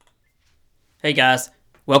Hey guys,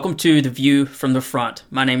 welcome to The View from the Front.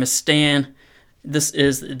 My name is Stan. This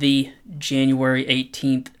is the January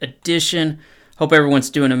 18th edition. Hope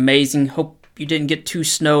everyone's doing amazing. Hope you didn't get too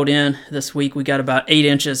snowed in this week. We got about 8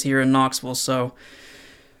 inches here in Knoxville, so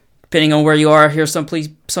depending on where you are here, some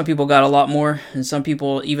people got a lot more, and some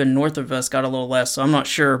people even north of us got a little less, so I'm not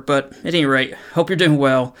sure. But at any rate, hope you're doing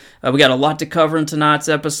well. We got a lot to cover in tonight's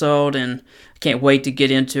episode, and I can't wait to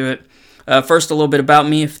get into it. First, a little bit about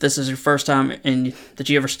me. If this is your first time and that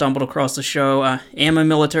you ever stumbled across the show, I am a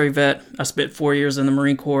military vet. I spent 4 years in the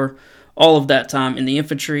Marine Corps, all of that time in the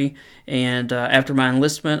infantry, and after my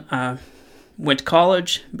enlistment, I went to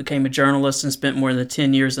college, became a journalist, and spent more than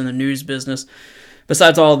 10 years in the news business.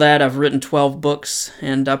 Besides all that, I've written 12 books,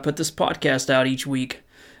 and I put this podcast out each week.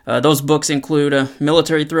 Those books include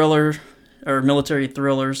military thrillers,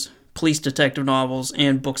 police detective novels,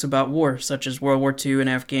 and books about war, such as World War II and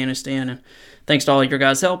Afghanistan. And thanks to all your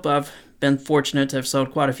guys' help, I've been fortunate to have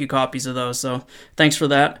sold quite a few copies of those, so thanks for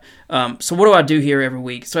that. So what do I do here every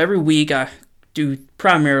week? So every week I do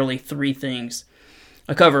primarily 3 things.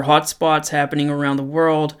 I cover hot spots happening around the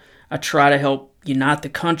world. I try to help unite the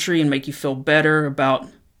country and make you feel better about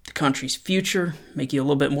the country's future, make you a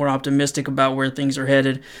little bit more optimistic about where things are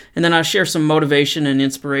headed. And then I share some motivation and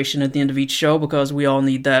inspiration at the end of each show because we all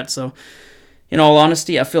need that. So in all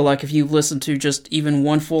honesty, I feel like if you listen to just even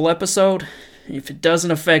one full episode, if it doesn't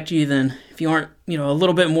affect you, then if you aren't, a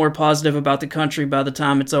little bit more positive about the country by the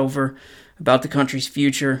time it's over, about the country's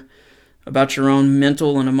future, about your own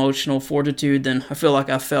mental and emotional fortitude, then I feel like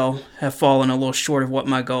I have fallen a little short of what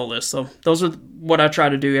my goal is. So those are what I try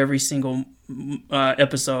to do every single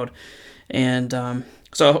episode. And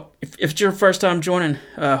so if it's your first time joining,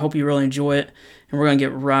 I hope you really enjoy it. And we're going to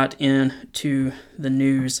get right into the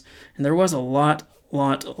news. And there was a lot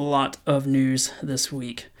of news this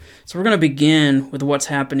week. So we're going to begin with what's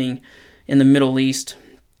happening in the Middle East.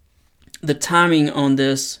 The timing on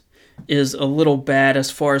this is a little bad as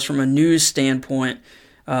far as from a news standpoint.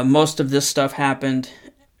 Most of this stuff happened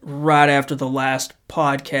right after the last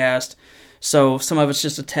podcast, so some of it's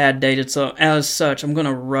just a tad dated. So as such, I'm going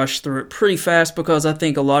to rush through it pretty fast because I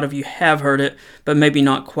think a lot of you have heard it, but maybe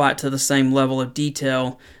not quite to the same level of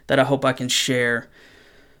detail that I hope I can share.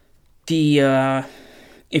 If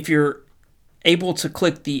you're able to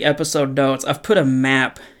click the episode notes, I've put a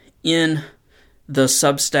map in the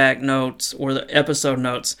Substack notes or the episode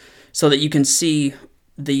notes so that you can see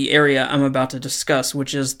the area I'm about to discuss,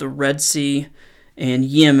 which is the Red Sea and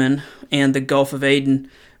Yemen and the Gulf of Aden.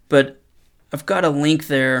 But I've got a link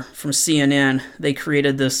there from CNN. They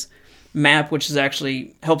created this map which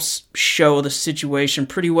actually helps show the situation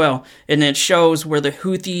pretty well. And it shows where the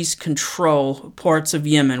Houthis control parts of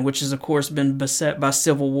Yemen, which has, of course, been beset by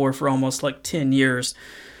civil war for almost 10 years.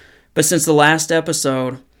 But since the last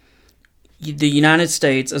episode, the United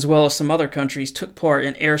States, as well as some other countries, took part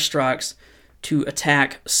in airstrikes to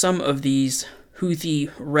attack some of these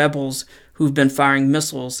Houthi rebels who've been firing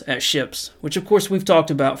missiles at ships, which of course we've talked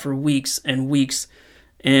about for weeks and weeks.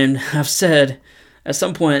 And I've said at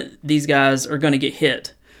some point these guys are going to get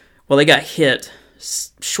hit. Well, they got hit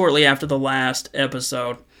shortly after the last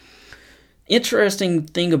episode. Interesting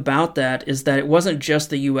thing about that is that it wasn't just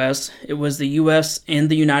the U.S. It was the U.S. and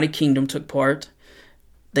the United Kingdom took part.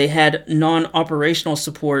 They had non-operational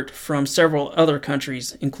support from several other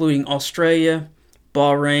countries, including Australia,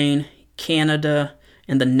 Bahrain, Canada,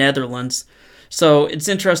 and the Netherlands. So it's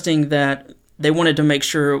interesting that they wanted to make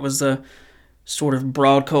sure it was a sort of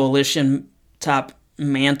broad coalition type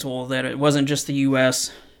mantle, that it wasn't just the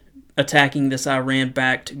U.S. attacking this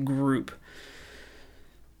Iran-backed group.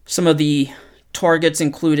 Some of the targets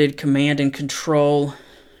included command and control,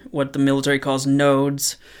 what the military calls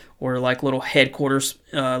nodes, or little headquarters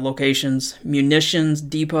locations, munitions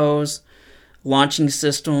depots, launching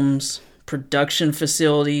systems, production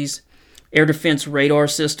facilities, air defense radar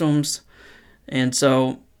systems. And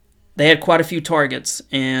so they had quite a few targets,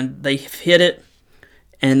 and they hit it.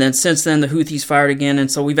 And then since then, the Houthis fired again,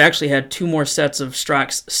 and so we've actually had 2 more sets of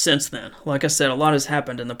strikes since then. Like I said, a lot has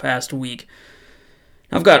happened in the past week.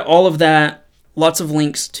 I've got all of that, lots of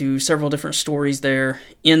links to several different stories there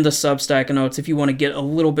in the Substack notes if you want to get a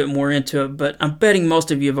little bit more into it. But I'm betting most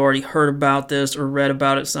of you have already heard about this or read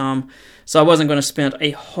about it some, so I wasn't going to spend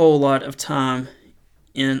a whole lot of time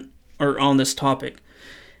on this topic.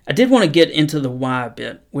 I did want to get into the why a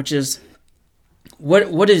bit, which is what are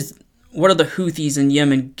the Houthis in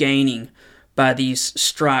Yemen gaining by these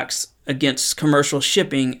strikes against commercial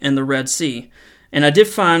shipping in the Red Sea? And I did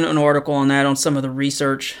find an article on that on some of the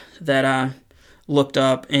research that I looked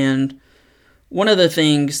up, and one of the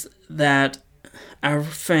things that I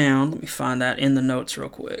found, let me find that in the notes real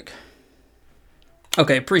quick.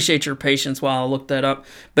 Okay, appreciate your patience while I look that up.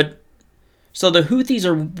 But so the Houthis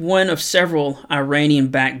are one of several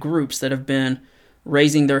Iranian-backed groups that have been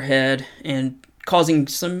raising their head and causing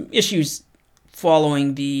some issues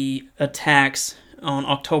following the attacks on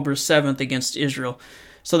October 7th against Israel.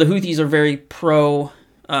 So the Houthis are very pro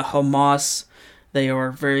Hamas. They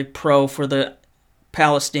are very pro for the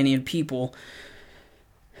Palestinian people.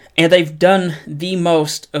 And they've done the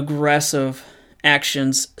most aggressive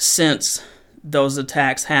actions since those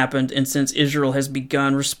attacks happened and since Israel has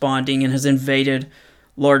begun responding and has invaded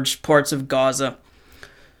large parts of Gaza.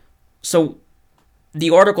 So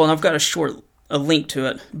the article, and I've got a link to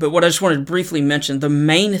it, but what I just wanted to briefly mention, the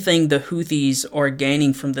main thing the Houthis are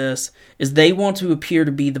gaining from this is they want to appear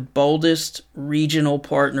to be the boldest regional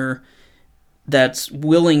partner that's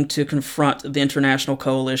willing to confront the international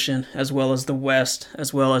coalition as well as the West,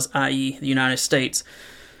 as well as, i.e., the United States.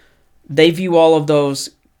 They view all of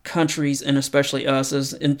those countries, and especially us,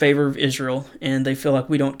 as in favor of Israel, and they feel like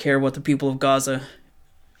we don't care what the people of Gaza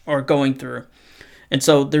are going through. And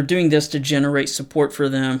so they're doing this to generate support for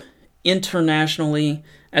them internationally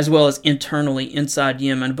as well as internally inside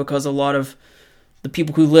Yemen, because a lot of the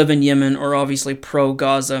people who live in Yemen are obviously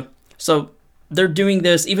pro-Gaza. So they're doing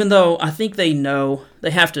this even though I think they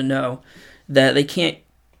have to know that they can't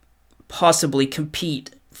possibly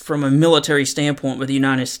compete from a military standpoint with the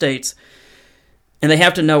United States. And they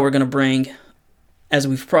have to know we're going to bring, as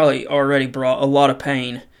we've probably already brought, a lot of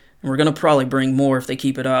pain. And we're going to probably bring more if they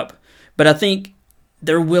keep it up. But I think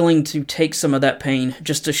they're willing to take some of that pain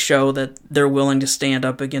just to show that they're willing to stand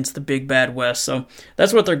up against the big bad West. So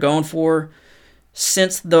that's what they're going for.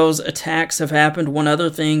 Since those attacks have happened, one other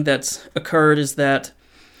thing that's occurred is that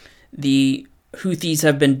the Houthis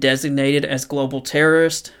have been designated as global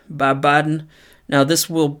terrorists by Biden. Now, this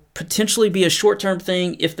will potentially be a short-term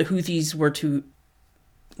thing if the Houthis were to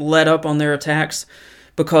let up on their attacks,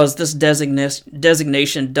 because this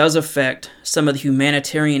designation does affect some of the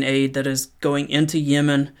humanitarian aid that is going into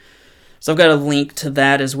Yemen. So I've got a link to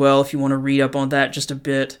that as well if you want to read up on that just a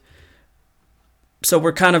bit. So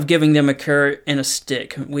we're kind of giving them a carrot and a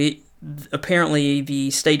stick. Apparently the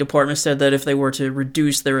State Department said that if they were to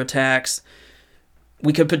reduce their attacks,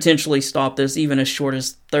 we could potentially stop this even as short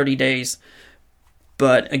as 30 days.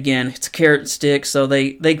 But again, it's a carrot and stick, so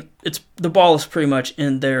the ball is pretty much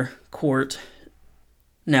in their court.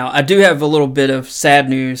 Now, I do have a little bit of sad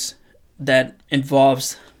news that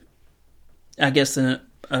involves, I guess, a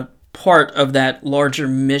part of that larger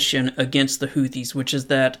mission against the Houthis, which is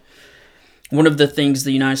that one of the things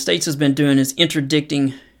the United States has been doing is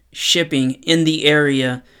interdicting shipping in the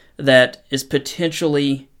area that is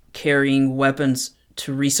potentially carrying weapons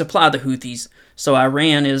to resupply the Houthis. So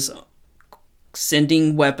Iran is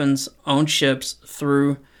sending weapons on ships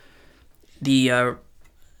through the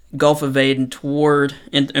Gulf of Aden toward,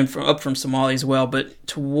 and up from Somalia as well, but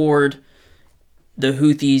toward the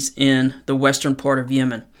Houthis in the western part of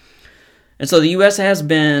Yemen. And so the U.S. has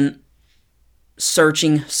been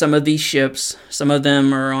searching some of these ships. Some of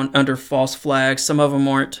them are under false flags. Some of them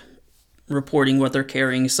aren't reporting what they're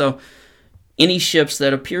carrying. So any ships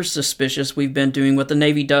that appear suspicious, we've been doing what the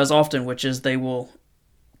Navy does often, which is they will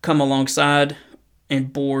come alongside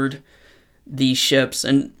and board these ships.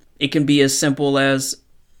 And it can be as simple as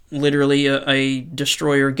literally a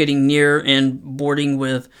destroyer getting near and boarding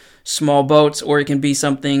with small boats, or it can be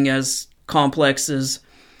something as complex as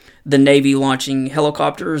the Navy launching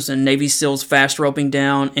helicopters and Navy SEALs fast roping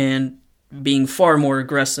down and being far more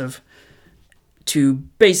aggressive to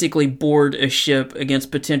basically board a ship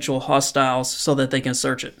against potential hostiles so that they can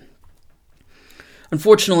search it.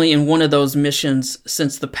 Unfortunately, in one of those missions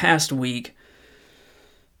since the past week,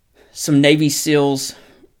 some Navy SEALs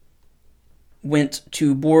went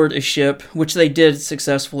to board a ship, which they did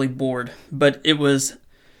successfully board, but it was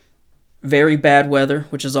very bad weather,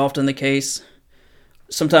 which is often the case.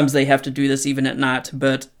 Sometimes they have to do this even at night,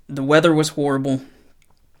 but the weather was horrible,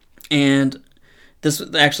 and this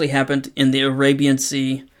actually happened in the Arabian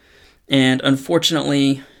Sea, and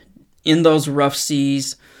unfortunately, in those rough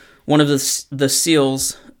seas, one of the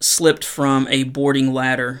SEALs slipped from a boarding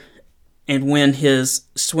ladder, and when his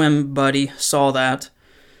swim buddy saw that,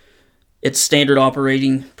 it's standard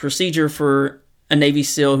operating procedure for a Navy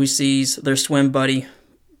SEAL who sees their swim buddy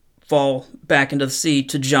fall back into the sea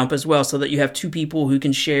to jump as well, so that you have two people who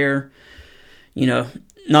can share,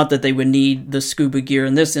 not that they would need the scuba gear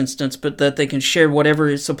in this instance, but that they can share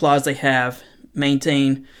whatever supplies they have,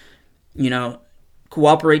 maintain,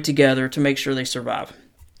 cooperate together to make sure they survive.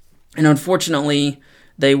 And unfortunately,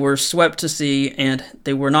 they were swept to sea and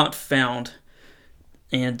they were not found.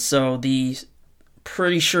 And so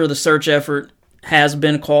pretty sure the search effort has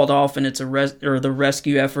been called off, and it's the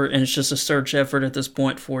rescue effort, and it's just a search effort at this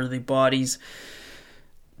point for the bodies.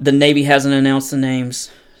 The Navy hasn't announced the names,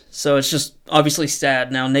 so it's just obviously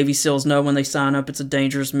sad. Now, Navy SEALs know when they sign up it's a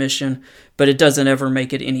dangerous mission, but it doesn't ever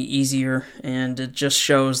make it any easier, and it just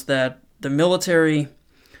shows that the military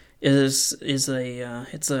is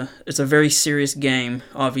a very serious game,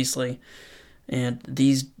 obviously, and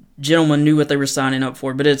these gentlemen knew what they were signing up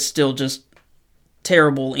for, but it's still just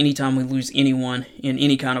terrible anytime we lose anyone in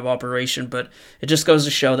any kind of operation. But it just goes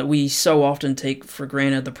to show that we so often take for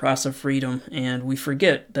granted the price of freedom, and we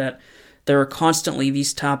forget that there are constantly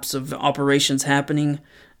these types of operations happening.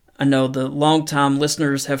 I know the long-time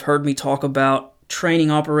listeners have heard me talk about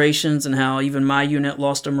training operations and how even my unit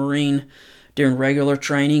lost a Marine during regular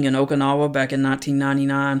training in Okinawa back in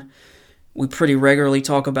 1999. We pretty regularly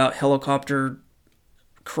talk about helicopter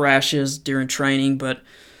crashes during training, but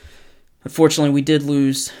unfortunately we did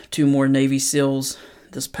lose 2 more Navy SEALs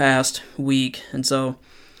this past week, and so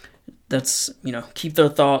that's, keep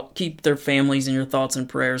their families in your thoughts and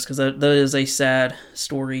prayers, because that is a sad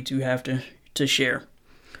story to have to share.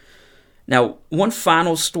 Now, one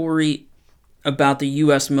final story about the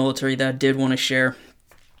U.S. military that I did want to share.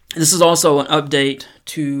 This is also an update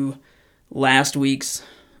to last week's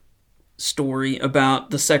story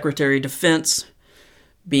about the Secretary of Defense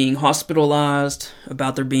being hospitalized,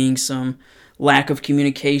 about there being some lack of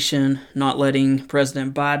communication, not letting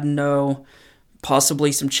President Biden know,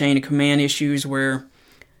 possibly some chain of command issues where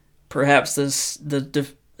perhaps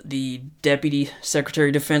the Deputy Secretary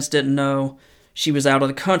of Defense didn't know she was out of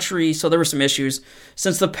the country, so there were some issues.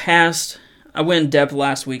 Since the past, I went in depth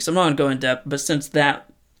last week, so I'm not going to go in depth, but since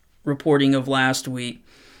that reporting of last week,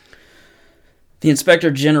 the Inspector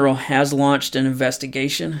General has launched an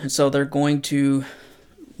investigation, and so they're going to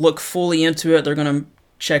look fully into it. They're going to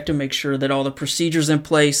check to make sure that all the procedures in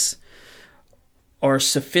place are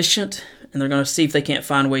sufficient, and they're going to see if they can't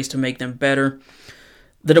find ways to make them better.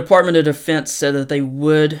 The Department of Defense said that they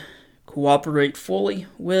would cooperate fully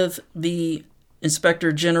with the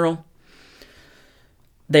Inspector General.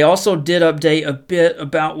 They also did update a bit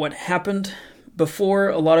about what happened before.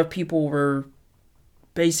 A lot of people were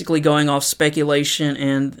basically going off speculation,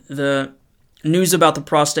 and the news about the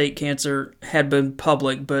prostate cancer had been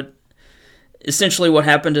public, but essentially what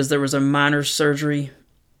happened is there was a minor surgery,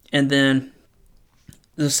 and then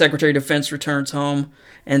the Secretary of Defense returns home,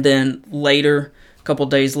 and then later, a couple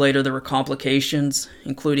days later, there were complications,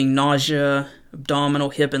 including nausea, abdominal,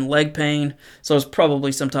 hip, and leg pain. So it was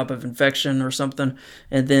probably some type of infection or something.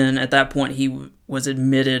 And then at that point, he was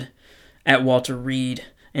admitted at Walter Reed,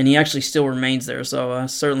 and he actually still remains there. So I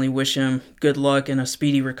certainly wish him good luck and a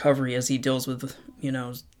speedy recovery as he deals with,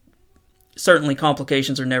 certainly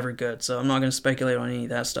complications are never good. So I'm not going to speculate on any of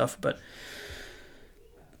that stuff. But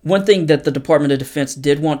one thing that the Department of Defense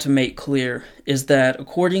did want to make clear is that,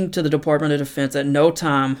 according to the Department of Defense, at no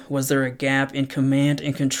time was there a gap in command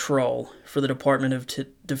and control for the Department of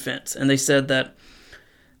Defense. And they said that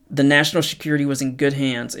the national security was in good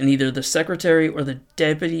hands, and either the Secretary or the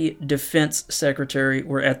Deputy Defense Secretary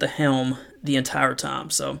were at the helm the entire time.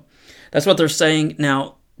 So that's what they're saying.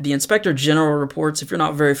 Now, the Inspector General reports, if you're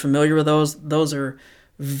not very familiar with those are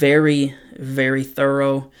very, very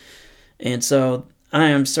thorough. And so I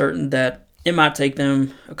am certain that it might take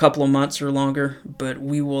them a couple of months or longer, but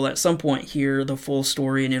we will at some point hear the full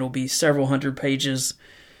story, and it'll be several hundred pages,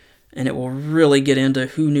 and it will really get into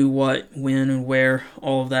who knew what, when, and where,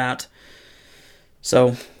 all of that.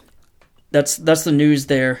 So that's the news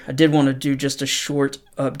there. I did want to do just a short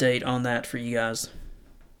update on that for you guys.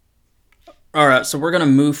 Alright, so we're going to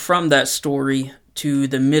move from that story to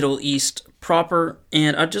the Middle East proper,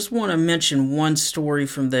 and I just want to mention one story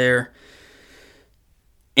from there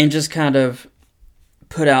and just kind of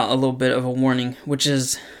put out a little bit of a warning, which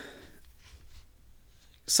is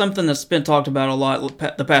something that's been talked about a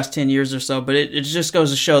lot the past 10 years or so, but it just goes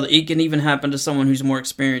to show that it can even happen to someone who's more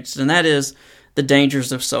experienced, and that is the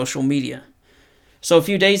dangers of social media. So a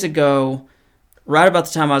few days ago, right about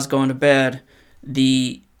the time I was going to bed,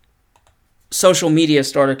 the social media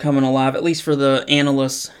started coming alive, at least for the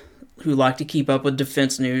analysts who like to keep up with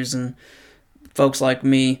defense news, and folks like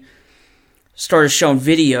me started showing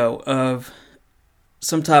video of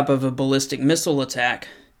some type of a ballistic missile attack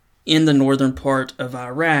in the northern part of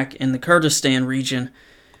Iraq, in the Kurdistan region.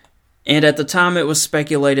 And at the time, it was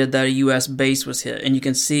speculated that a U.S. base was hit. And you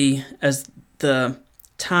can see as the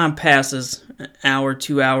time passes, an hour,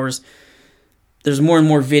 2 hours, there's more and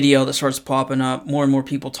more video that starts popping up, more and more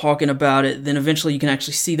people talking about it. Then eventually you can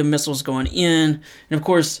actually see the missiles going in. And of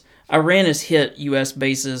course, Iran has hit U.S.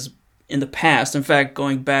 bases in the past. In fact,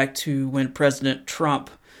 going back to when President Trump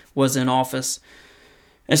was in office.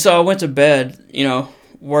 And so I went to bed,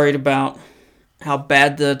 worried about how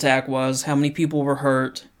bad the attack was, how many people were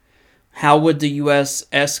hurt, how would the U.S.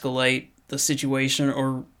 escalate the situation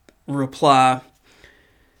or reply.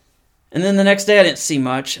 And then the next day I didn't see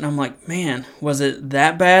much, and I'm like, man, was it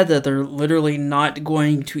that bad that they're literally not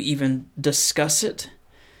going to even discuss it?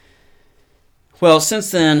 Well,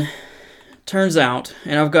 since then, turns out,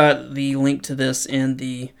 and I've got the link to this in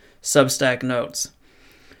the Substack notes.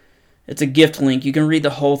 It's a gift link. You can read the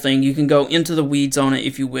whole thing. You can go into the weeds on it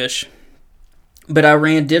if you wish. But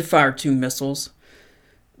Iran did fire 2 missiles.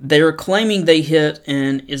 They are claiming they hit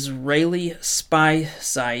an Israeli spy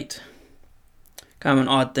site. Kind of an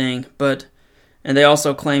odd thing, and they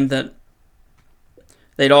also claimed that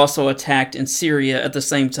they'd also attacked in Syria at the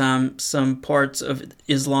same time some parts of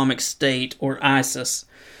Islamic State or ISIS.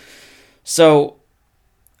 So,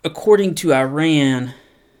 according to Iran,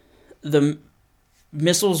 the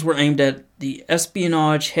missiles were aimed at the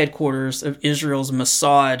espionage headquarters of Israel's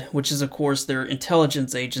Mossad, which is, of course, their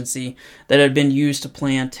intelligence agency that had been used to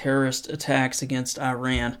plan terrorist attacks against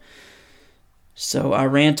Iran. So,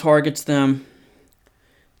 Iran targets them.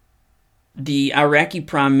 The Iraqi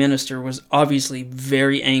prime minister was obviously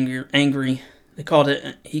very angry. He called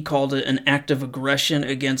it an act of aggression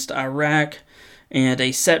against Iraq and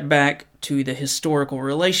a setback to the historical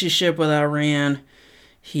relationship with Iran.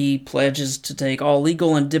 He pledges to take all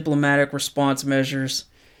legal and diplomatic response measures.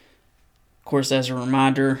 Of course, as a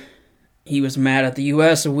reminder, he was mad at the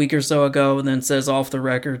U.S. a week or so ago and then says off the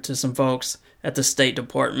record to some folks at the State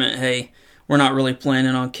Department, hey, we're not really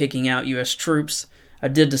planning on kicking out U.S. troops. I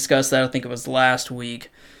did discuss that, I think it was last week.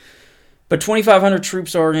 But 2,500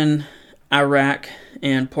 troops are in Iraq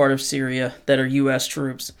and part of Syria that are U.S.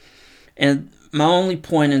 troops. And my only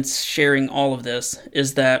point in sharing all of this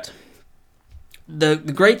is that the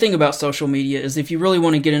great thing about social media is if you really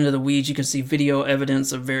want to get into the weeds, you can see video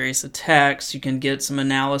evidence of various attacks. You can get some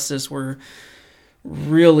analysis where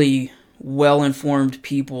really well-informed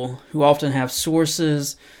people who often have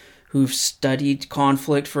sources, who've studied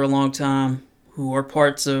conflict for a long time, who are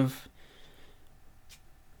parts of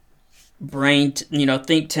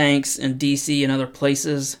think tanks in DC and other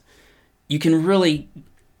places, you can really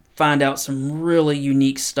find out some really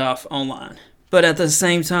unique stuff online. But at the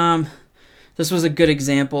same time, this was a good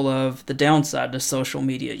example of the downside to social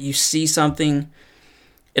media. You see something,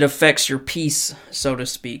 it affects your peace, so to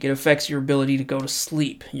speak. It affects your ability to go to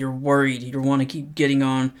sleep. You're worried. You want to keep getting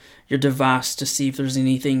on your device to see if there's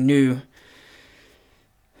anything new.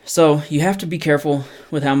 So you have to be careful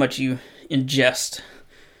with how much you ingest.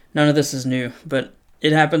 None of this is new, but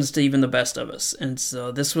it happens to even the best of us. And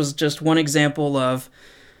so this was just one example of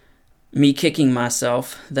me kicking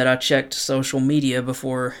myself that I checked social media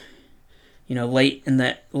before, late in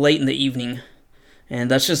the evening. And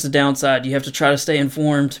that's just the downside. You have to try to stay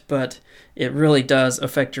informed, but it really does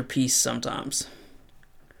affect your peace sometimes.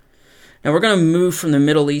 Now we're going to move from the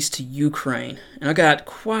Middle East to Ukraine. And I got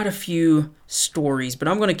quite a few stories, but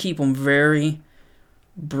I'm going to keep them very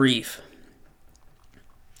brief.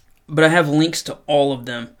 But I have links to all of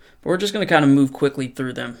them. But we're just going to kind of move quickly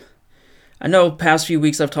through them. I know past few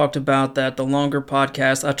weeks I've talked about that the longer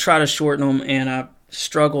podcasts, I try to shorten them and I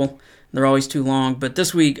struggle. They're always too long. But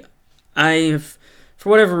this week, I've, for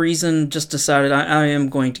whatever reason, just decided I am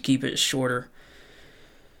going to keep it shorter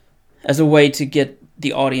as a way to get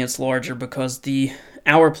the audience larger, because the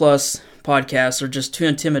hour-plus podcasts are just too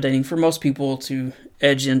intimidating for most people to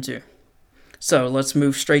edge into. So let's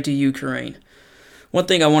move straight to Ukraine. One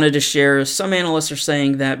thing I wanted to share is some analysts are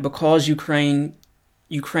saying that because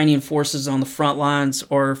Ukrainian forces on the front lines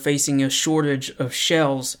are facing a shortage of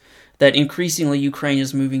shells, that increasingly Ukraine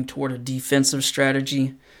is moving toward a defensive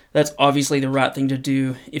strategy. That's obviously the right thing to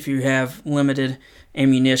do if you have limited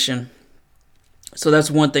ammunition. So that's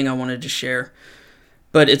one thing I wanted to share.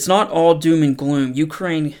 But it's not all doom and gloom.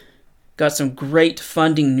 Ukraine got some great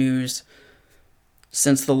funding news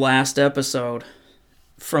since the last episode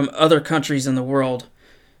from other countries in the world.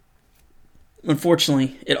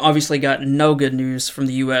 Unfortunately, it obviously got no good news from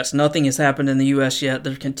the U.S. Nothing has happened in the U.S. yet.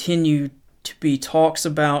 There continue to be talks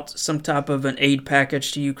about some type of an aid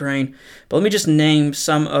package to Ukraine. But let me just name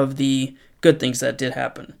some of the good things that did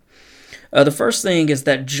happen. The first thing is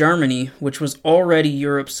that Germany, which was already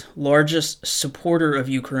Europe's largest supporter of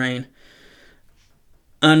Ukraine,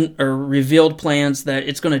 revealed plans that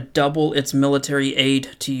it's going to double its military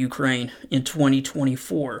aid to Ukraine in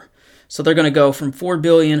 2024. So they're going to go from $4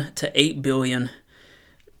 billion to $8 billion,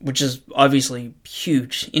 which is obviously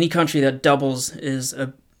huge. Any country that doubles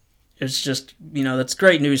it's just, that's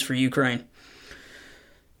great news for Ukraine.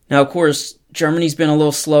 Now, of course, Germany's been a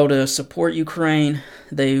little slow to support Ukraine.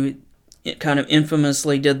 They kind of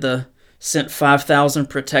infamously sent 5,000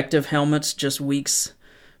 protective helmets just weeks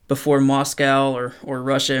before Moscow or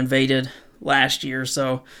Russia invaded last year.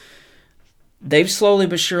 So they've slowly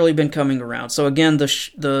but surely been coming around. So again,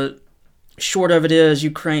 the short of it is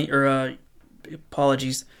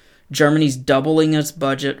Germany's doubling its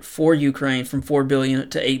budget for Ukraine from $4 billion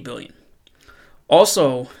to $8 billion.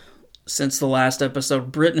 Also, since the last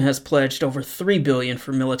episode, Britain has pledged over $3 billion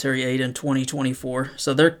for military aid in 2024,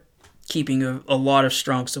 so they're keeping a lot of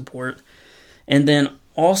strong support. And then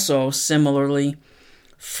also, similarly,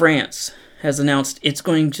 France has announced it's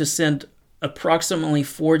going to send approximately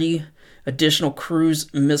 40 additional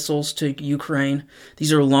cruise missiles to Ukraine.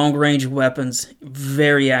 These are long-range weapons,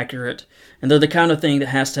 very accurate, and they're the kind of thing that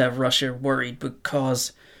has to have Russia worried,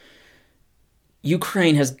 because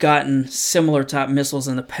Ukraine has gotten similar type missiles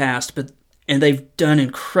in the past, and they've done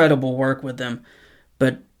incredible work with them,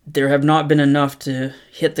 but there have not been enough to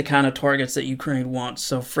hit the kind of targets that Ukraine wants.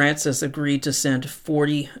 So France has agreed to send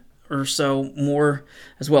 40 or so more,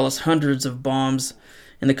 as well as hundreds of bombs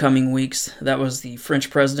in the coming weeks. That was the French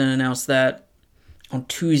president announced that on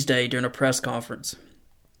Tuesday during a press conference.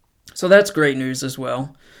 So that's great news as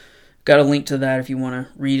well. Got a link to that if you want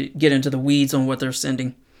to get into the weeds on what they're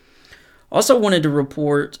sending. Also wanted to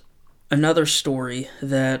report another story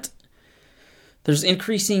that there's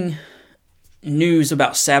increasing news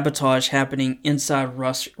about sabotage happening inside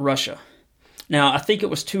Russia. Now, I think it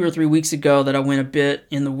was 2 or 3 weeks ago that I went a bit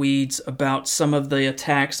in the weeds about some of the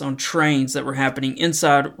attacks on trains that were happening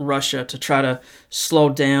inside Russia to try to slow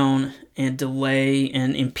down and delay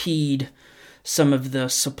and impede some of the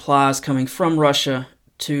supplies coming from Russia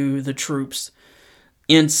to the troops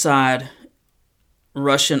inside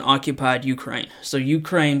Russian-occupied Ukraine. So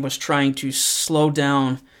Ukraine was trying to slow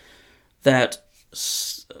down that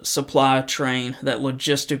supply train, that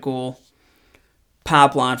logistical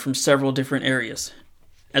pipeline from several different areas.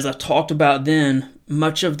 As I talked about then,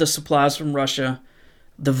 much of the supplies from Russia,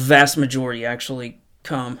 the vast majority actually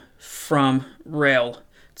come from rail.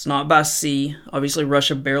 It's not by sea. Obviously,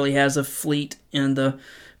 Russia barely has a fleet in the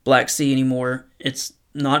Black Sea anymore. It's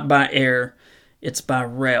not by air. It's by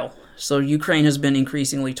rail. So Ukraine has been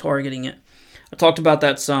increasingly targeting it. I talked about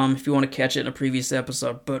that some if you want to catch it in a previous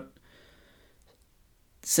episode. But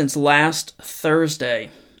since last Thursday,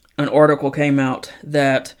 an article came out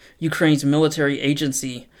that Ukraine's military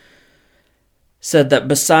agency said that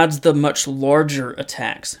besides the much larger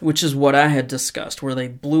attacks, which is what I had discussed, where they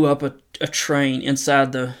blew up a train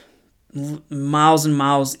inside the miles and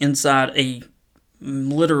miles inside a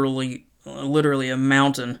literally a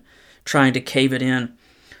mountain, trying to cave it in,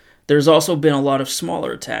 there's also been a lot of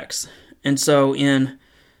smaller attacks. And so in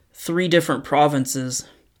 3 different provinces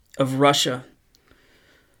of Russia,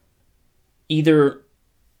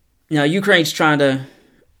 now Ukraine's trying to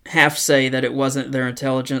half say that it wasn't their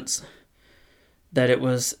intelligence, that it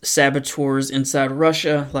was saboteurs inside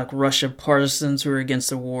Russia, like Russia partisans who are against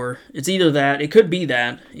the war. It's either that, it could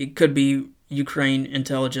be Ukraine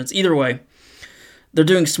intelligence. Either way, they're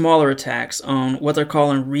doing smaller attacks on what they're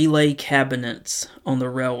calling relay cabinets on the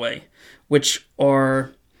railway, which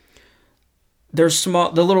are, they're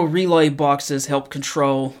small. The little relay boxes help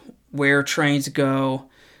control where trains go.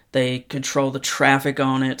 They control the traffic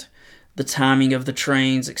on it, the timing of the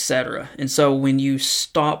trains, etc. And so when you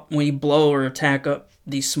blow or attack up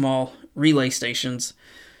these small relay stations,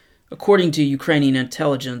 according to Ukrainian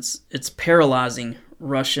intelligence, it's paralyzing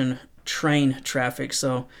Russian train traffic.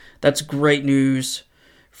 So that's great news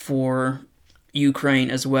for Ukraine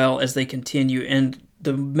as well as they continue. And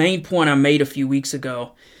the main point I made a few weeks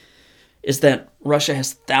ago is that Russia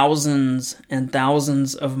has thousands and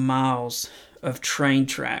thousands of miles of train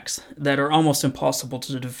tracks that are almost impossible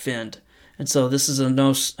to defend. And so this is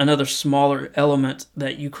another smaller element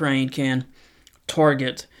that Ukraine can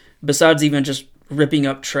target, besides even just ripping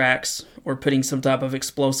up tracks or putting some type of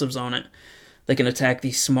explosives on it. They can attack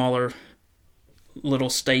these smaller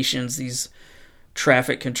little stations, these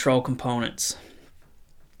traffic control components.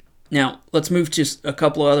 Now, let's move to a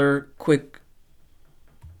couple other quick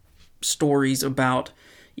stories about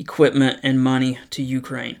equipment and money to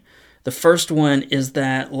Ukraine. The first one is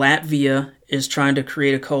that Latvia is trying to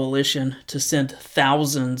create a coalition to send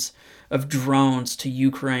thousands of drones to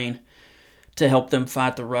Ukraine to help them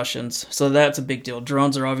fight the Russians. So that's a big deal.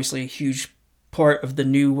 Drones are obviously a huge part of the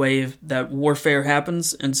new wave that warfare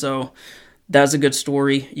happens, and so that's a good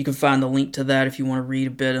story. You can find the link to that if you want to read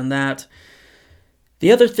a bit on that.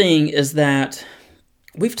 The other thing is that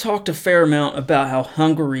we've talked a fair amount about how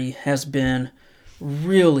Hungary has been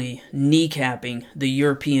really kneecapping the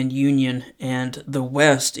European Union and the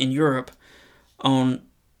West in Europe on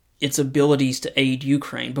its abilities to aid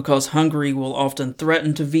Ukraine, because Hungary will often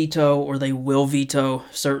threaten to veto, or they will veto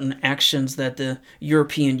certain actions that the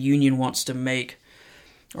European Union wants to make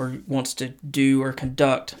or wants to do or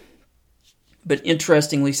conduct. But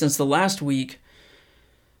interestingly, since the last week,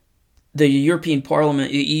 the European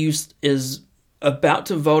Parliament, the EU, is about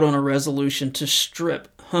to vote on a resolution to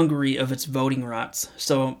strip Hungary of its voting rights.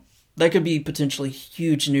 So that could be potentially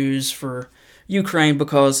huge news for Ukraine,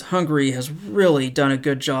 because Hungary has really done a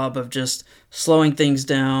good job of just slowing things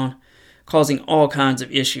down, causing all kinds of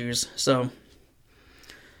issues. So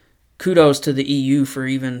kudos to the EU for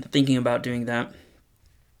even thinking about doing that.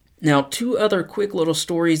 Now, two other quick little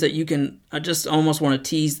stories that I just almost want to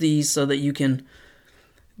tease these so that you can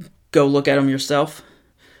go look at them yourself.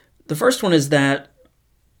 The first one is that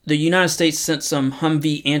the United States sent some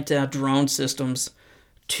Humvee anti-drone systems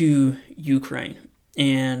to Ukraine.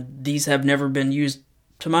 And these have never been used,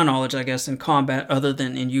 to my knowledge, I guess, in combat other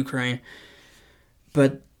than in Ukraine.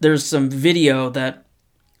 But there's some video that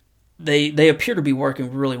they appear to be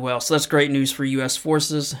working really well. So that's great news for U.S.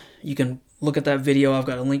 forces. You can look at that video. I've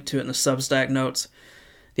got a link to it in the Substack notes.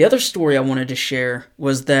 The other story I wanted to share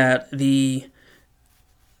was that the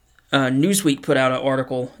Newsweek put out an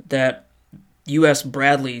article that U.S.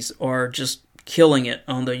 Bradleys are just killing it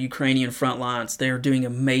on the Ukrainian front lines. They are doing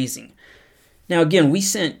amazing. Now, again, we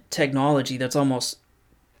sent technology that's almost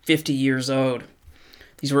 50 years old.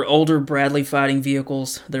 These were older Bradley fighting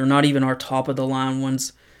vehicles. They're not even our top-of-the-line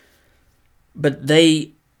ones. But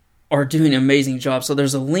they are doing an amazing job. So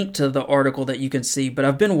there's a link to the article that you can see. But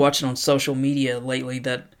I've been watching on social media lately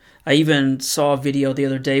that I even saw a video the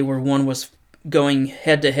other day where one was going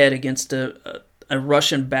head-to-head against a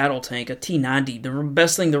Russian battle tank, a T-90, the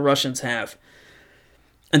best thing the Russians have.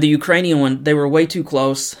 And the Ukrainian one, they were way too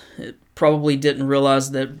close. It probably didn't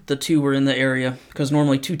realize that the two were in the area, because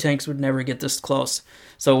normally two tanks would never get this close.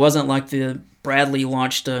 So it wasn't like the Bradley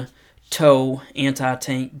launched a TOW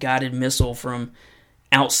anti-tank guided missile from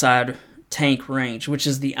outside tank range, which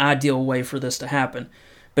is the ideal way for this to happen.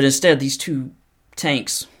 But instead, these two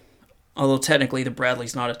tanks, although technically the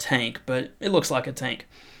Bradley's not a tank, but it looks like a tank.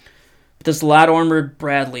 But this light armored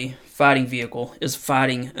Bradley fighting vehicle is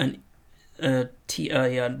fighting a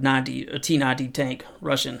T-90 tank,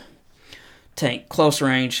 Russian tank, close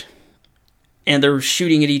range, and they're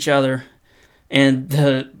shooting at each other, and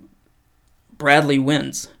the Bradley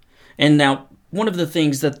wins. And now, one of the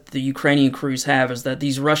things that the Ukrainian crews have is that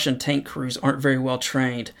these Russian tank crews aren't very well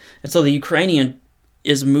trained, and so the Ukrainian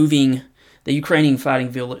fighting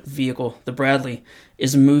vehicle, the Bradley,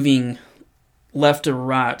 is moving left to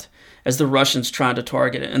right as the Russians trying to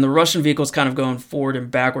target it, and the Russian vehicle is kind of going forward and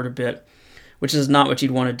backward a bit, which is not what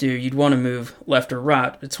you'd want to do. You'd want to move left or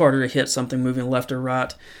right. It's harder to hit something moving left or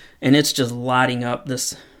right. And it's just lighting up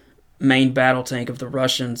this main battle tank of the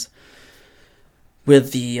Russians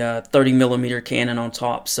with the 30mm cannon on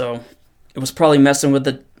top. So it was probably messing with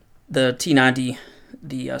the T-90,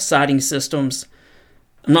 the sighting systems.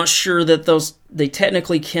 I'm not sure that they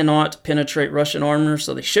technically cannot penetrate Russian armor,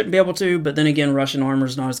 so they shouldn't be able to, but then again, Russian armor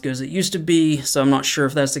is not as good as it used to be, so I'm not sure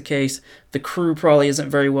if that's the case. The crew probably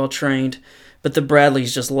isn't very well trained, but the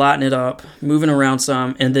Bradley's just lighting it up, moving around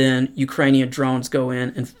some, and then Ukrainian drones go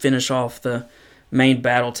in and finish off the main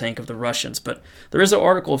battle tank of the Russians. But there is an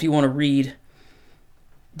article if you want to read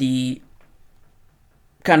the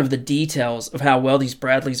kind of the details of how well these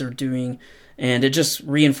Bradleys are doing, and it just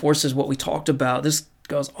reinforces what we talked about. This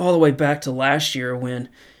goes all the way back to last year when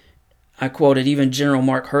I quoted even General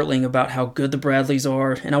Mark Hertling about how good the Bradleys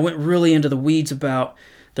are, and I went really into the weeds about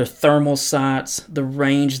their thermal sights, the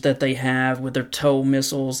range that they have with their TOW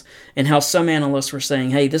missiles, and how some analysts were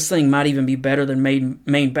saying, hey, this thing might even be better than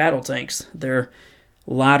main battle tanks. They're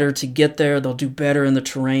lighter to get there. They'll do better in the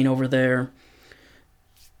terrain over there.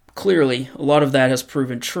 Clearly, a lot of that has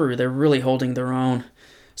proven true. They're really holding their own.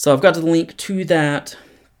 So I've got the link to that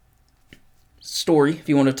story if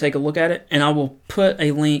you want to take a look at it, and I will put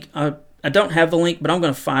a link. I don't have the link, but I'm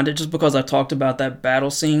going to find it just because I talked about that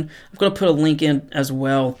battle scene. I'm going to put a link in as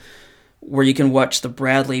well where you can watch the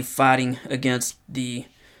Bradley fighting against the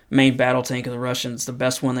main battle tank of the Russians, the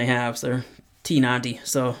best one they have. It's their T-90,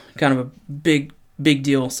 so kind of a big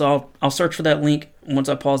deal. So I'll search for that link once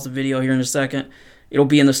I pause the video here in a second. It'll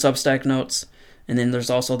be in the Substack notes, and then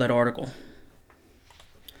there's also that article.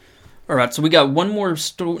 All right, so we got one more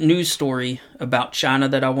news story about China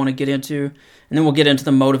that I want to get into, and then we'll get into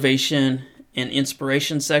the motivation and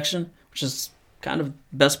inspiration section, which is kind of the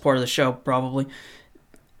best part of the show, probably.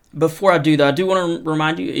 Before I do that, I do want to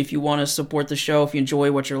remind you, if you want to support the show, if you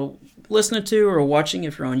enjoy what you're listening to or watching,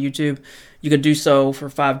 if you're on YouTube, you can do so for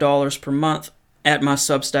 $5 per month. at my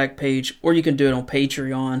Substack page, or you can do it on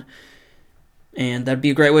Patreon. And that'd be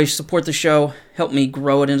a great way to support the show, help me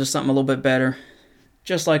grow it into something a little bit better.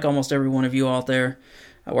 Just like almost every one of you out there,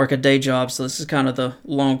 I work a day job, so this is kind of the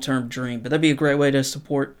long-term dream. But that'd be a great way to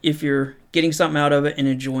support if you're getting something out of it and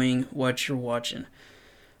enjoying what you're watching.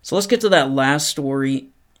 So let's get to that last story.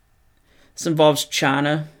 This involves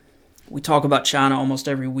China. We talk about China almost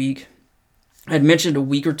every week. I had mentioned a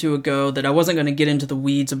week or two ago that I wasn't going to get into the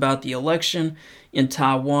weeds about the election in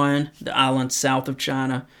Taiwan, the island south of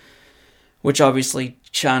China, which obviously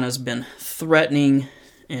China's been threatening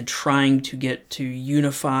and trying to get to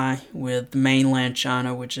unify with mainland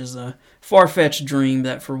China, which is a far-fetched dream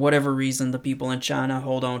that for whatever reason the people in China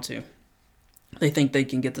hold on to. They think they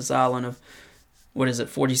can get this island of,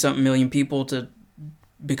 40-something million people to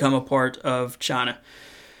become a part of China.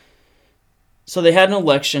 So they had an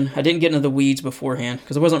election. I didn't get into the weeds beforehand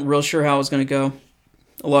because I wasn't real sure how it was going to go.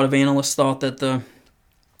 A lot of analysts thought that the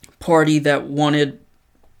party that wanted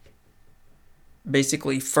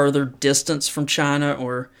basically further distance from China,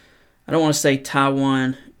 or I don't want to say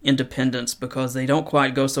Taiwan independence because they don't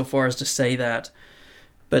quite go so far as to say that,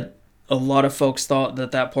 but a lot of folks thought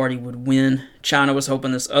that that party would win. China was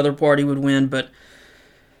hoping this other party would win, but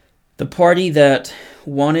the party that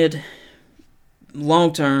wanted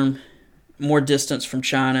long-term more distance from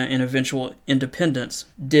China and eventual independence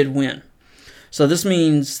did win. So this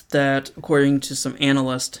means that, according to some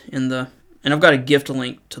analysts and I've got a gift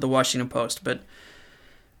link to the Washington Post, but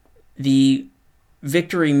the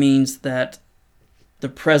victory means that the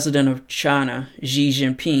president of China, Xi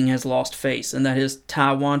Jinping, has lost face and that his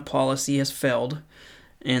Taiwan policy has failed.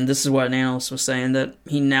 And this is what an analyst was saying, that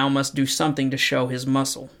he now must do something to show his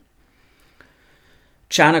muscle.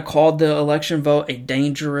 China called the election vote a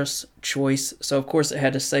dangerous choice, so of course it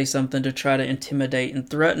had to say something to try to intimidate and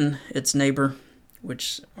threaten its neighbor,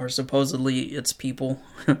 which are supposedly its people.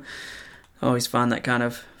 I always find that kind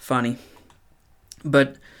of funny.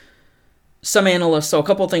 But some analysts, so a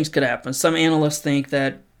couple of things could happen. Some analysts think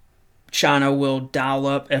that China will dial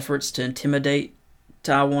up efforts to intimidate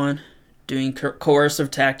Taiwan, doing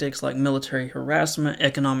coercive tactics like military harassment,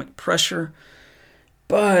 economic pressure.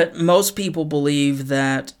 But most people believe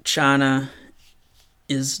that China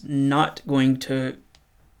is not going to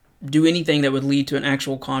do anything that would lead to an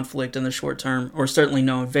actual conflict in the short term, or certainly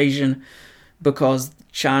no invasion, because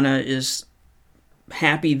China is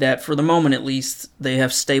happy that, for the moment at least, they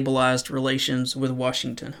have stabilized relations with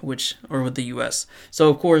Washington, or with the U.S. So,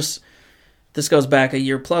 of course, this goes back a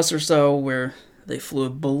year plus or so, where they flew a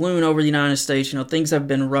balloon over the United States. Things have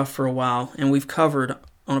been rough for a while, and we've covered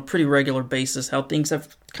on a pretty regular basis how things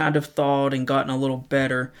have kind of thawed and gotten a little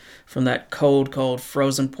better from that cold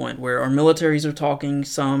frozen point where our militaries are talking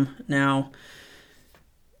some now.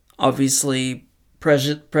 Obviously,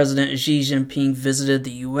 President Xi Jinping visited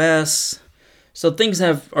the U.S., so things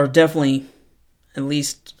are definitely, at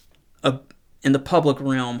least in the public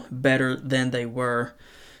realm, better than they were.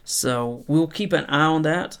 So we'll keep an eye on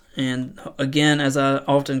that. And again, as I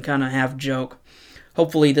often kind of half joke,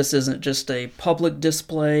 hopefully this isn't just a public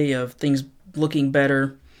display of things looking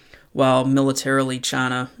better while militarily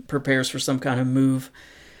China prepares for some kind of move.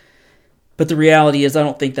 But the reality is I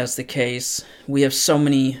don't think that's the case. We have so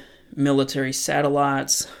many military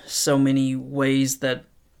satellites, so many ways that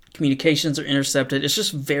communications are intercepted. It's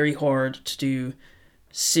just very hard to do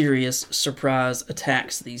serious surprise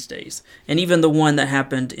attacks these days. And even the one that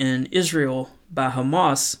happened in Israel by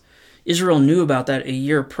Hamas, Israel knew about that a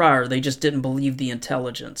year prior. They just didn't believe the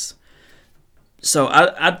intelligence. So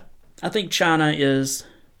I think China is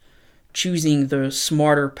choosing the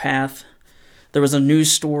smarter path. There was a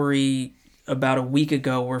news story about a week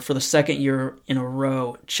ago where for the second year in a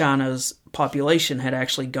row, China's population had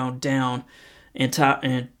actually gone down,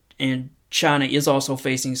 and China is also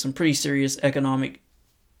facing some pretty serious economic,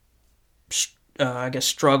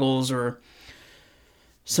 struggles or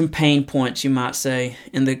some pain points, you might say,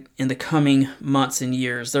 in the coming months and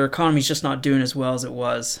years. Their economy's just not doing as well as it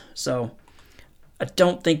was. So I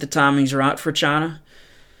don't think the timing's right for China.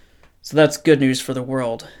 So that's good news for the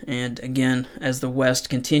world. And again, as the West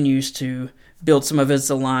continues to build some of its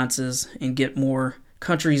alliances and get more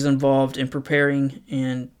countries involved in preparing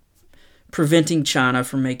and preventing China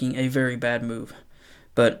from making a very bad move.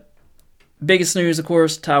 But biggest news, of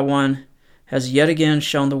course, Taiwan has yet again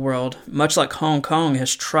shown the world, much like Hong Kong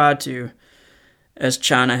has tried to, as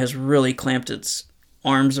China has really clamped its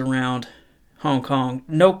arms around Hong Kong.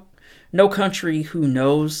 No country who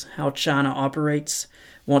knows how China operates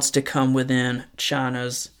wants to come within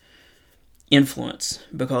China's influence,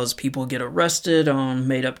 because people get arrested on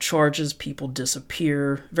made-up charges, people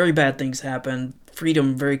disappear, very bad things happen.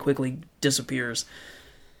 freedom very quickly disappears.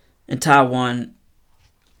 And Taiwan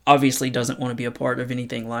obviously doesn't want to be a part of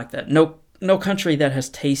anything like that. No country that has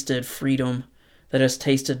tasted freedom, that has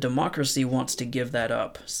tasted democracy, wants to give that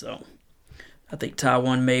up. So I think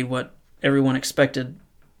Taiwan made what everyone expected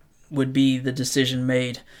would be the decision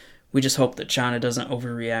made. We just hope that China doesn't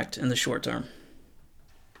overreact in the short term.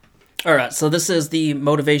 All right, so this is the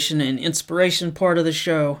motivation and inspiration part of the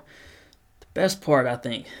show. The best part, I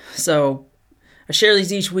think. So I share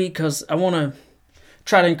these each week because I want to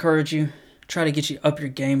try to encourage you, try to get you up your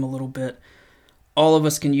game a little bit. All of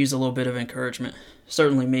us can use a little bit of encouragement,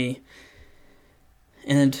 certainly me.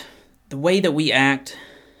 And the way that we act,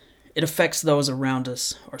 it affects those around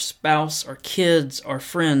us, our spouse, our kids, our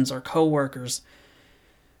friends, our coworkers.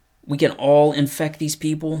 We can all infect these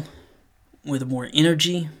people with more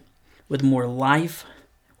energy, with more life,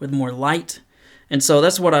 with more light. And so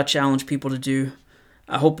that's what I challenge people to do.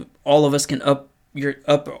 I hope all of us can up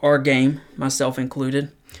our game, myself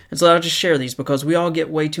included. And so I'll just share these because we all get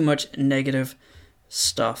way too much negative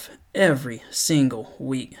stuff every single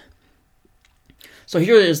week. So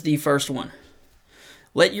here is the first one.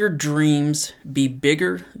 Let your dreams be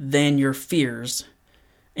bigger than your fears,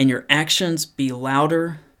 and your actions be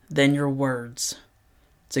louder than your words.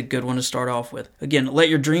 It's a good one to start off with. Again, let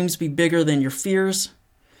your dreams be bigger than your fears,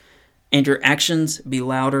 and your actions be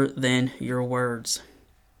louder than your words.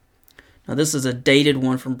 Now, this is a dated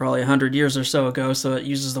one from probably 100 years or so ago, so it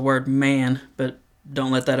uses the word man, but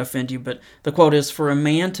don't let that offend you. But the quote is, "For a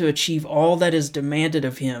man to achieve all that is demanded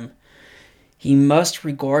of him, he must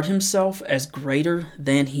regard himself as greater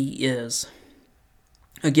than he is."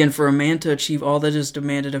 Again, for a man to achieve all that is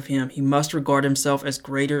demanded of him, he must regard himself as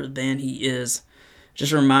greater than he is.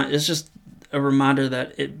 It's just a reminder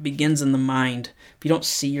that it begins in the mind. If you don't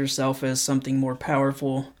see yourself as something more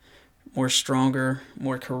powerful, more stronger,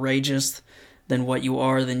 more courageous than what you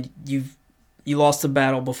are, then you lost the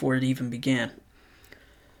battle before it even began.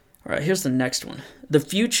 All right, here's the next one. The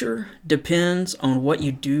future depends on what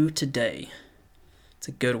you do today. It's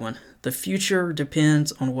a good one. The future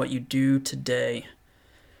depends on what you do today.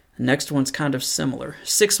 The next one's kind of similar.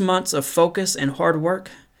 6 months of focus and hard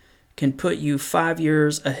work can put you 5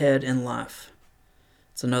 years ahead in life.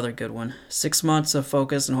 It's another good one. 6 months of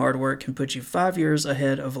focus and hard work can put you 5 years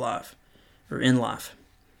ahead of life, or in life.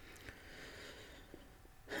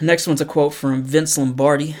 Next one's a quote from Vince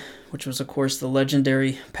Lombardi, which was, of course, the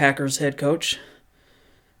legendary Packers head coach,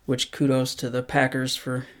 which kudos to the Packers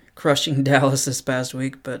for crushing Dallas this past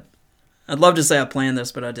week, but I'd love to say I planned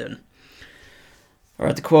this, but I didn't. All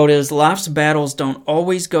right, the quote is, "Life's battles don't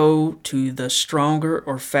always go to the stronger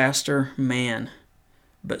or faster man,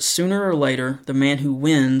 but sooner or later, the man who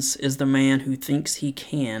wins is the man who thinks he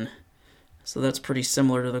can." So that's pretty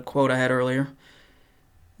similar to the quote I had earlier.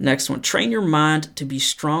 Next one, train your mind to be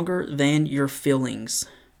stronger than your feelings.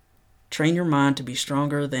 Train your mind to be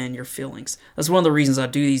stronger than your feelings. That's one of the reasons I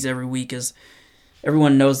do these every week is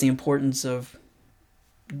everyone knows the importance of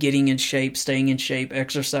getting in shape, staying in shape,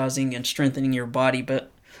 exercising, and strengthening your body,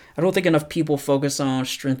 but I don't think enough people focus on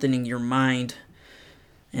strengthening your mind,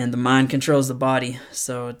 and the mind controls the body,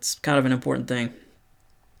 so it's kind of an important thing.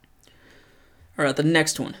 All right, the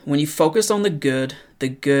next one. When you focus on the good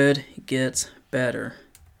gets better.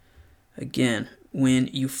 Again, when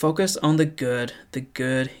you focus on the good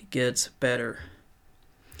gets better.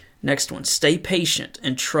 Next one. Stay patient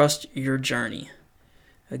and trust your journey.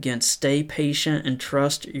 Again, stay patient and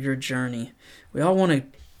trust your journey. We all want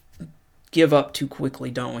to give up too quickly,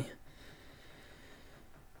 don't we?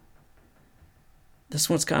 This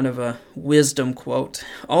one's kind of a wisdom quote.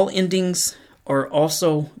 All endings are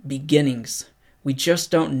also beginnings. We just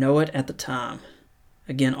don't know it at the time.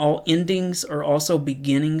 Again, all endings are also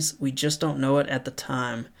beginnings. We just don't know it at the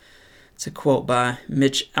time. It's a quote by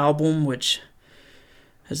Mitch Albom,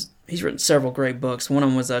 he's written several great books. One of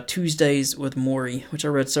them was Tuesdays with Morrie, which I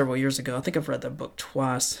read several years ago. I think I've read that book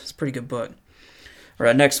twice. It's a pretty good book. All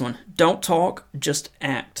right, next one. Don't talk, just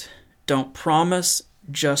act. Don't promise,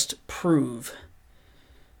 just prove.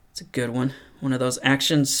 It's a good one. One of those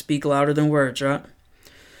actions speak louder than words, right?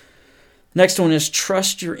 Next one is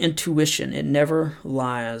trust your intuition. It never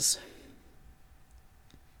lies.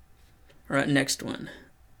 All right, next one.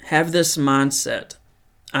 Have this mindset.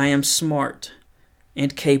 I am smart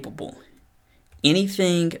and capable.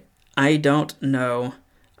 Anything I don't know,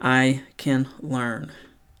 I can learn.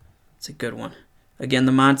 It's a good one. Again,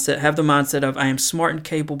 have the mindset of I am smart and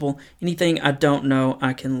capable. Anything I don't know,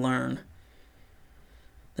 I can learn.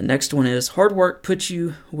 The next one is hard work puts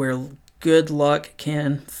you where good luck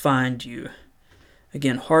can find you.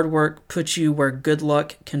 Again, hard work puts you where good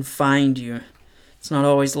luck can find you. It's not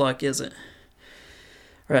always luck, is it?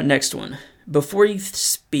 All right, next one. Before you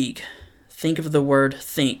speak, think of the word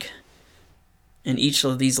think. And each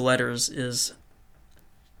of these letters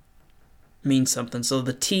means something. So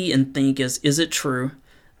the T in think is it true?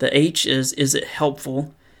 The H is it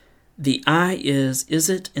helpful? The I is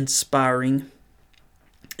it inspiring?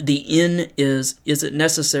 The N is it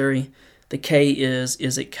necessary? The K is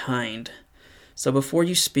it kind? So before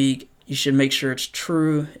you speak, you should make sure it's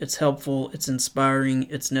true, it's helpful, it's inspiring,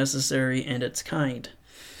 it's necessary, and it's kind.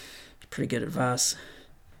 Pretty good advice.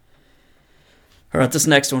 All right, this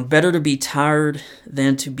next one. Better to be tired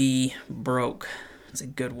than to be broke. That's a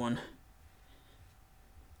good one.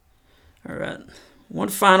 All right. One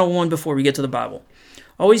final one before we get to the Bible.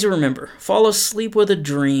 Always remember, fall asleep with a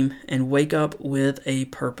dream and wake up with a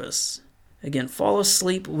purpose. Again, fall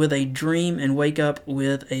asleep with a dream and wake up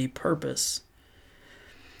with a purpose.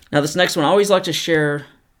 Now, this next one I always like to share.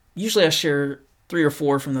 Usually I share 3 or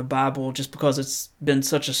 4 from the Bible just because it's been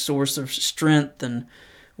such a source of strength and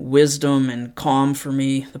wisdom and calm for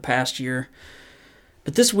me the past year.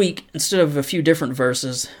 But this week, instead of a few different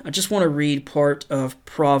verses, I just want to read part of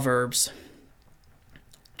Proverbs,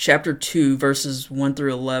 chapter 2, verses 1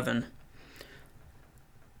 through 11.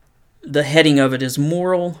 The heading of it is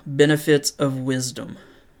Moral Benefits of Wisdom.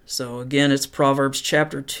 So again, it's Proverbs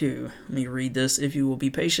chapter 2. Let me read this. If you will be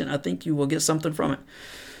patient, I think you will get something from it.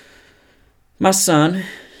 My son,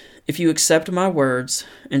 if you accept my words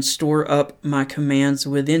and store up my commands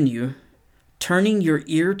within you, turning your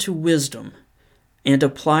ear to wisdom and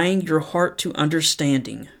applying your heart to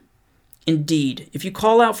understanding. Indeed, if you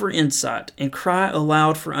call out for insight and cry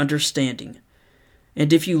aloud for understanding,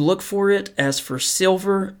 and if you look for it as for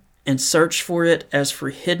silver and search for it as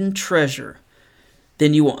for hidden treasure,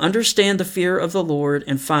 then you will understand the fear of the Lord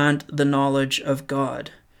and find the knowledge of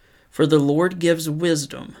God. For the Lord gives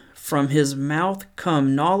wisdom. From his mouth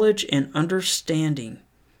come knowledge and understanding.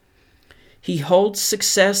 He holds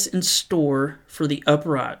success in store for the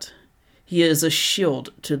upright. He is a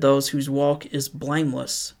shield to those whose walk is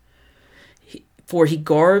blameless. For he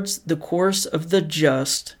guards the course of the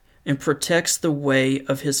just and protects the way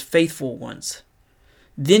of his faithful ones.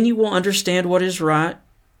 Then you will understand what is right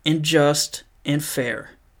and just and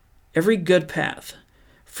fair, every good path.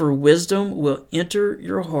 For wisdom will enter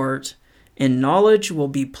your heart, and knowledge will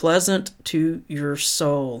be pleasant to your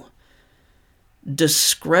soul.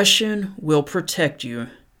 Discretion will protect you,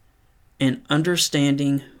 and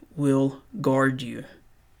understanding will guard you.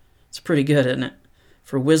 It's pretty good, isn't it?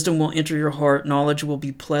 For wisdom will enter your heart, knowledge will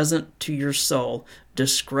be pleasant to your soul.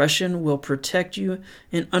 Discretion will protect you,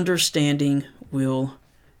 and understanding will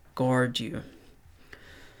guard you.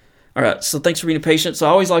 All right, so thanks for being patient. So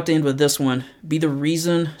I always like to end with this one. Be the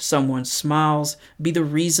reason someone smiles. Be the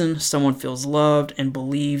reason someone feels loved and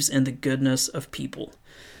believes in the goodness of people.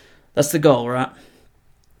 That's the goal, right?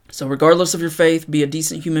 So regardless of your faith, be a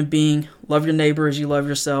decent human being. Love your neighbor as you love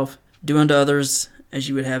yourself. Do unto others as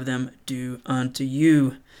you would have them do unto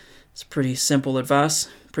you. It's pretty simple advice.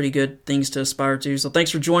 Pretty good things to aspire to. So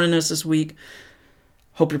thanks for joining us this week.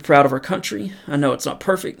 Hope you're proud of our country. I know it's not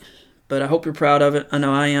perfect, but I hope you're proud of it. I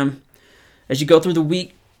know I am. As you go through the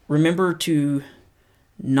week, remember to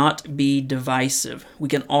not be divisive. We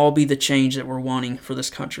can all be the change that we're wanting for this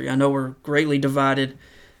country. I know we're greatly divided.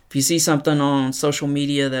 If you see something on social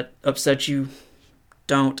media that upsets you,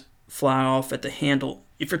 don't fly off at the handle.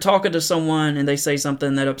 If you're talking to someone and they say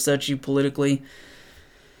something that upsets you politically,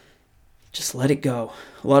 just let it go.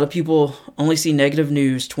 A lot of people only see negative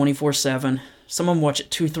news 24/7. Some of them watch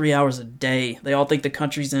it 2-3 hours a day. They all think the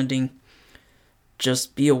country's ending.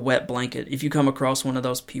 Just be a wet blanket if you come across one of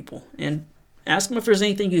those people. And ask them if there's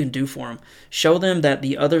anything you can do for them. Show them that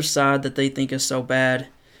the other side that they think is so bad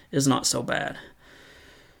is not so bad.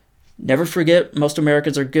 Never forget, most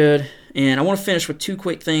Americans are good. And I want to finish with 2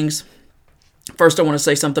 quick things. First, I want to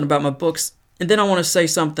say something about my books. And then I want to say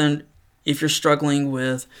something if you're struggling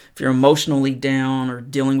with, if you're emotionally down or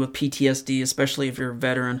dealing with PTSD, especially if you're a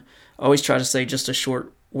veteran. I always try to say just a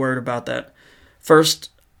short word about that. First,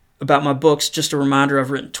 about my books, just a reminder,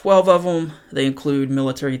 I've written 12 of them. They include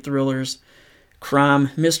military thrillers,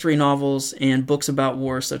 crime, mystery novels, and books about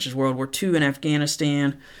war, such as World War II and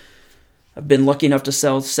Afghanistan. I've been lucky enough to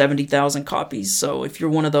sell 70,000 copies, so if you're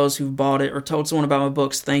one of those who've bought it or told someone about my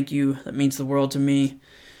books, thank you. That means the world to me.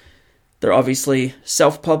 They're obviously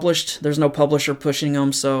self-published. There's no publisher pushing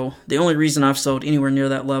them, so the only reason I've sold anywhere near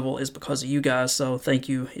that level is because of you guys, so thank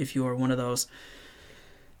you if you are one of those.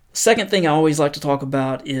 Second thing I always like to talk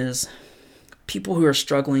about is people who are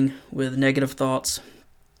struggling with negative thoughts,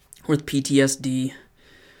 with PTSD,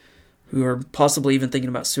 who are possibly even thinking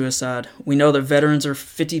about suicide. We know that veterans are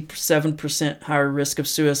 57% higher risk of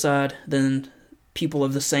suicide than people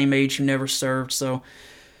of the same age who never served. So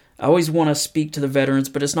I always want to speak to the veterans,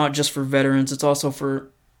 but it's not just for veterans, it's also for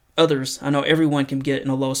others. I know everyone can get in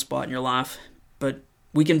a low spot in your life, but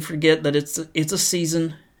we can forget that it's a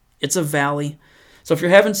season, it's a valley. So if you're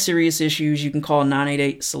having serious issues, you can call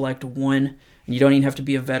 988-SELECT-1, and you don't even have to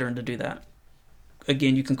be a veteran to do that.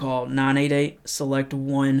 Again, you can call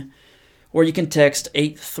 988-SELECT-1, or you can text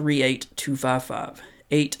 838-255.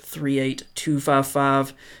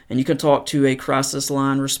 838-255, and you can talk to a crisis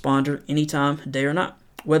line responder anytime, day or night,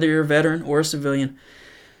 whether you're a veteran or a civilian.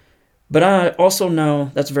 But I also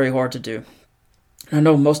know that's very hard to do. I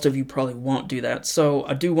know most of you probably won't do that, so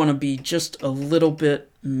I do want to be just a little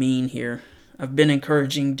bit mean here. I've been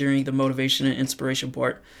encouraging during the motivation and inspiration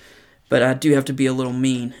part, but I do have to be a little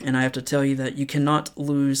mean, and I have to tell you that you cannot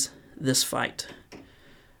lose this fight.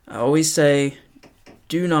 I always say,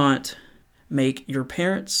 do not make your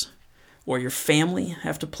parents or your family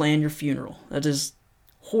have to plan your funeral. That is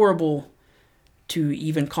horrible to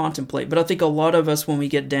even contemplate. But I think a lot of us, when we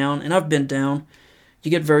get down, and I've been down,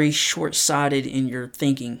 you get very short-sighted in your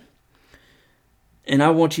thinking. And I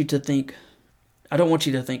don't want you to think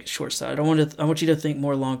short-sighted. I want you to think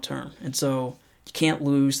more long-term. And so you can't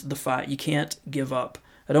lose the fight. You can't give up.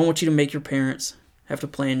 I don't want you to make your parents have to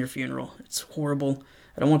plan your funeral. It's horrible.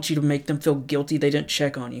 I don't want you to make them feel guilty they didn't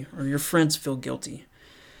check on you, or your friends feel guilty.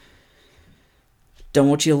 Don't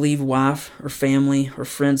want you to leave wife or family or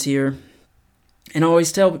friends here. And I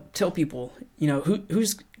always tell people,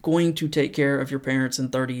 who's going to take care of your parents in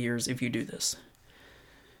 30 years if you do this?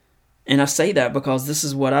 And I say that because this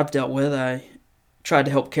is what I've dealt with. I tried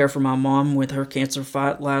to help care for my mom with her cancer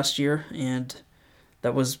fight last year, and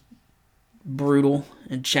that was brutal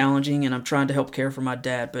and challenging, and I'm trying to help care for my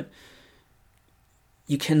dad, but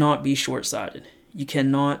you cannot be short-sighted. You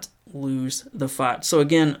cannot lose the fight. So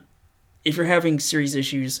again, if you're having serious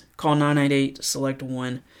issues, call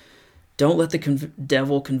 988-SELECT-1. Don't let the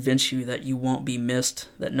devil convince you that you won't be missed,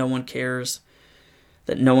 that no one cares,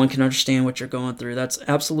 that no one can understand what you're going through. That's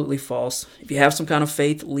absolutely false. If you have some kind of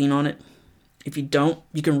faith, lean on it. If you don't,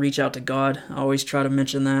 you can reach out to God. I always try to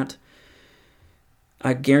mention that.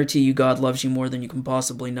 I guarantee you God loves you more than you can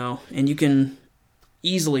possibly know. And you can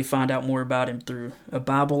easily find out more about him through a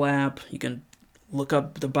Bible app. You can look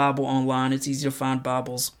up the Bible online. It's easy to find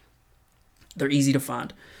Bibles. They're easy to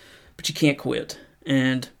find. But you can't quit.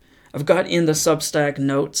 And I've got in the Substack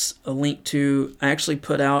notes a link to, I actually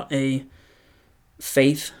put out a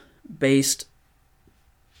faith-based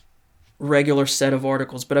regular set of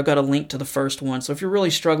articles, but I've got a link to the first one. So if you're really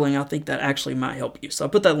struggling, I think that actually might help you. So I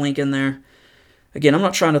put that link in there. Again, I'm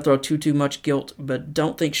not trying to throw too much guilt, but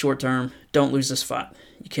don't think short term. Don't lose this fight.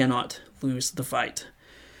 You cannot lose the fight.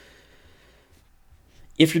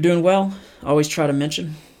 If you're doing well, I always try to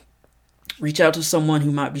mention, reach out to someone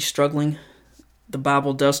who might be struggling. The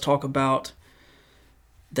Bible does talk about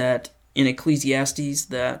that in Ecclesiastes,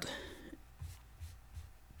 that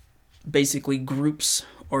basically groups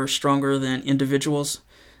are stronger than individuals.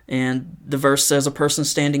 And the verse says a person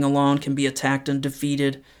standing alone can be attacked and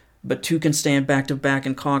defeated, but two can stand back to back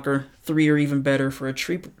and conquer. Three are even better, for a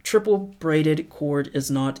triple braided cord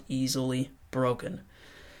is not easily broken.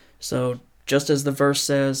 So just as the verse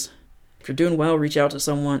says, if you're doing well, reach out to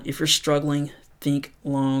someone. If you're struggling, think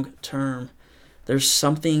long term. There's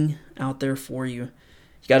something out there for you.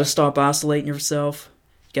 You got to stop isolating yourself.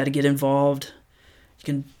 You got to get involved. You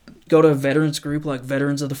can go to a veterans group like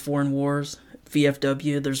Veterans of the Foreign Wars,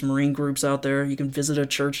 VFW. There's Marine groups out there. You can visit a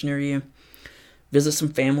church near you. Visit some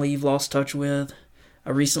family you've lost touch with. I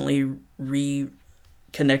recently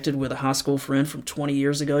reconnected with a high school friend from 20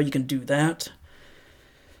 years ago. You can do that.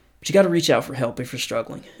 But you got to reach out for help if you're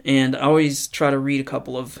struggling. And I always try to read a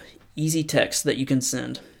couple of easy texts that you can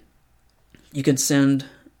send. You can send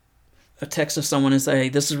a text to someone and say, hey,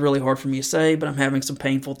 this is really hard for me to say, but I'm having some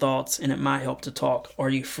painful thoughts and it might help to talk. Are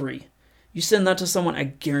you free? You send that to someone, I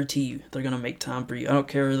guarantee you they're going to make time for you. I don't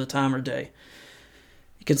care the time or day.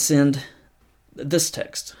 You can send this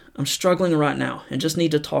text. I'm struggling right now and just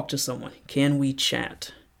need to talk to someone. Can we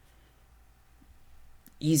chat?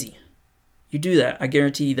 Easy. You do that, I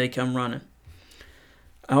guarantee you they come running.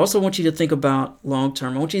 I also want you to think about long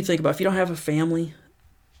term. I want you to think about, if you don't have a family,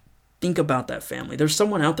 think about that family. There's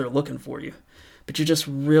someone out there looking for you, but you're just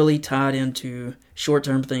really tied into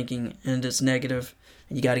short-term thinking and it's negative,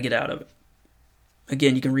 and you got to get out of it.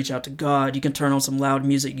 Again, you can reach out to God. You can turn on some loud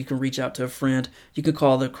music. You can reach out to a friend. You can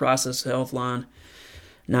call the crisis health line,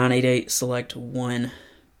 988-SELECT-1,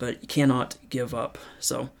 but you cannot give up.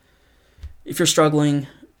 So if you're struggling,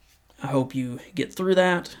 I hope you get through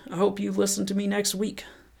that. I hope you listen to me next week.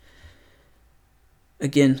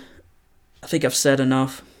 Again, I think I've said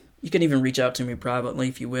enough. You can even reach out to me privately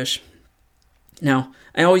if you wish. Now,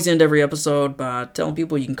 I always end every episode by telling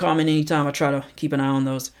people you can comment anytime. I try to keep an eye on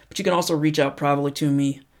those. But you can also reach out privately to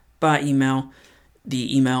me by email.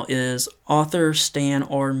 The email is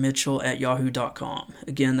authorstanrmitchell@yahoo.com.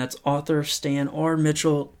 Again, that's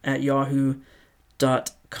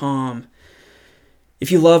authorstanrmitchell@yahoo.com.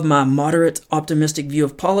 If you love my moderate, optimistic view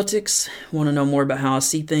of politics, want to know more about how I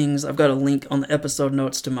see things, I've got a link on the episode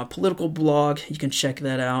notes to my political blog. You can check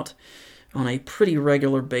that out. On a pretty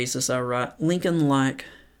regular basis, I write Lincoln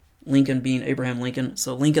being Abraham Lincoln,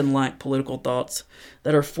 so Lincoln-like political thoughts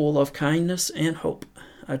that are full of kindness and hope.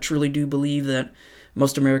 I truly do believe that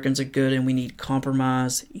most Americans are good and we need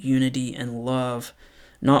compromise, unity, and love,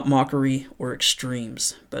 not mockery or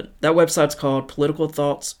extremes. But that website's called Political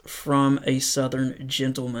Thoughts from a Southern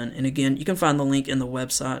Gentleman. And again, you can find the link in the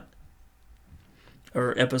website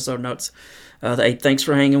or episode notes. Hey, thanks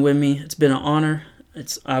for hanging with me. It's been an honor.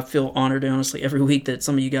 I feel honored, honestly, every week that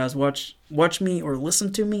some of you guys watch me or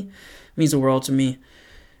listen to me. It means the world to me.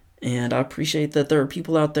 And I appreciate that there are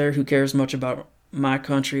people out there who care as much about my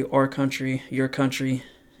country, our country, your country,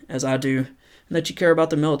 as I do, and that you care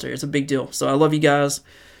about the military. It's a big deal. So I love you guys.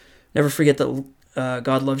 Never forget that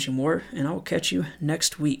God loves you more, and I will catch you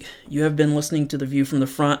next week. You have been listening to The View from the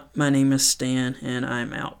Front. My name is Stan, and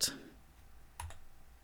I'm out.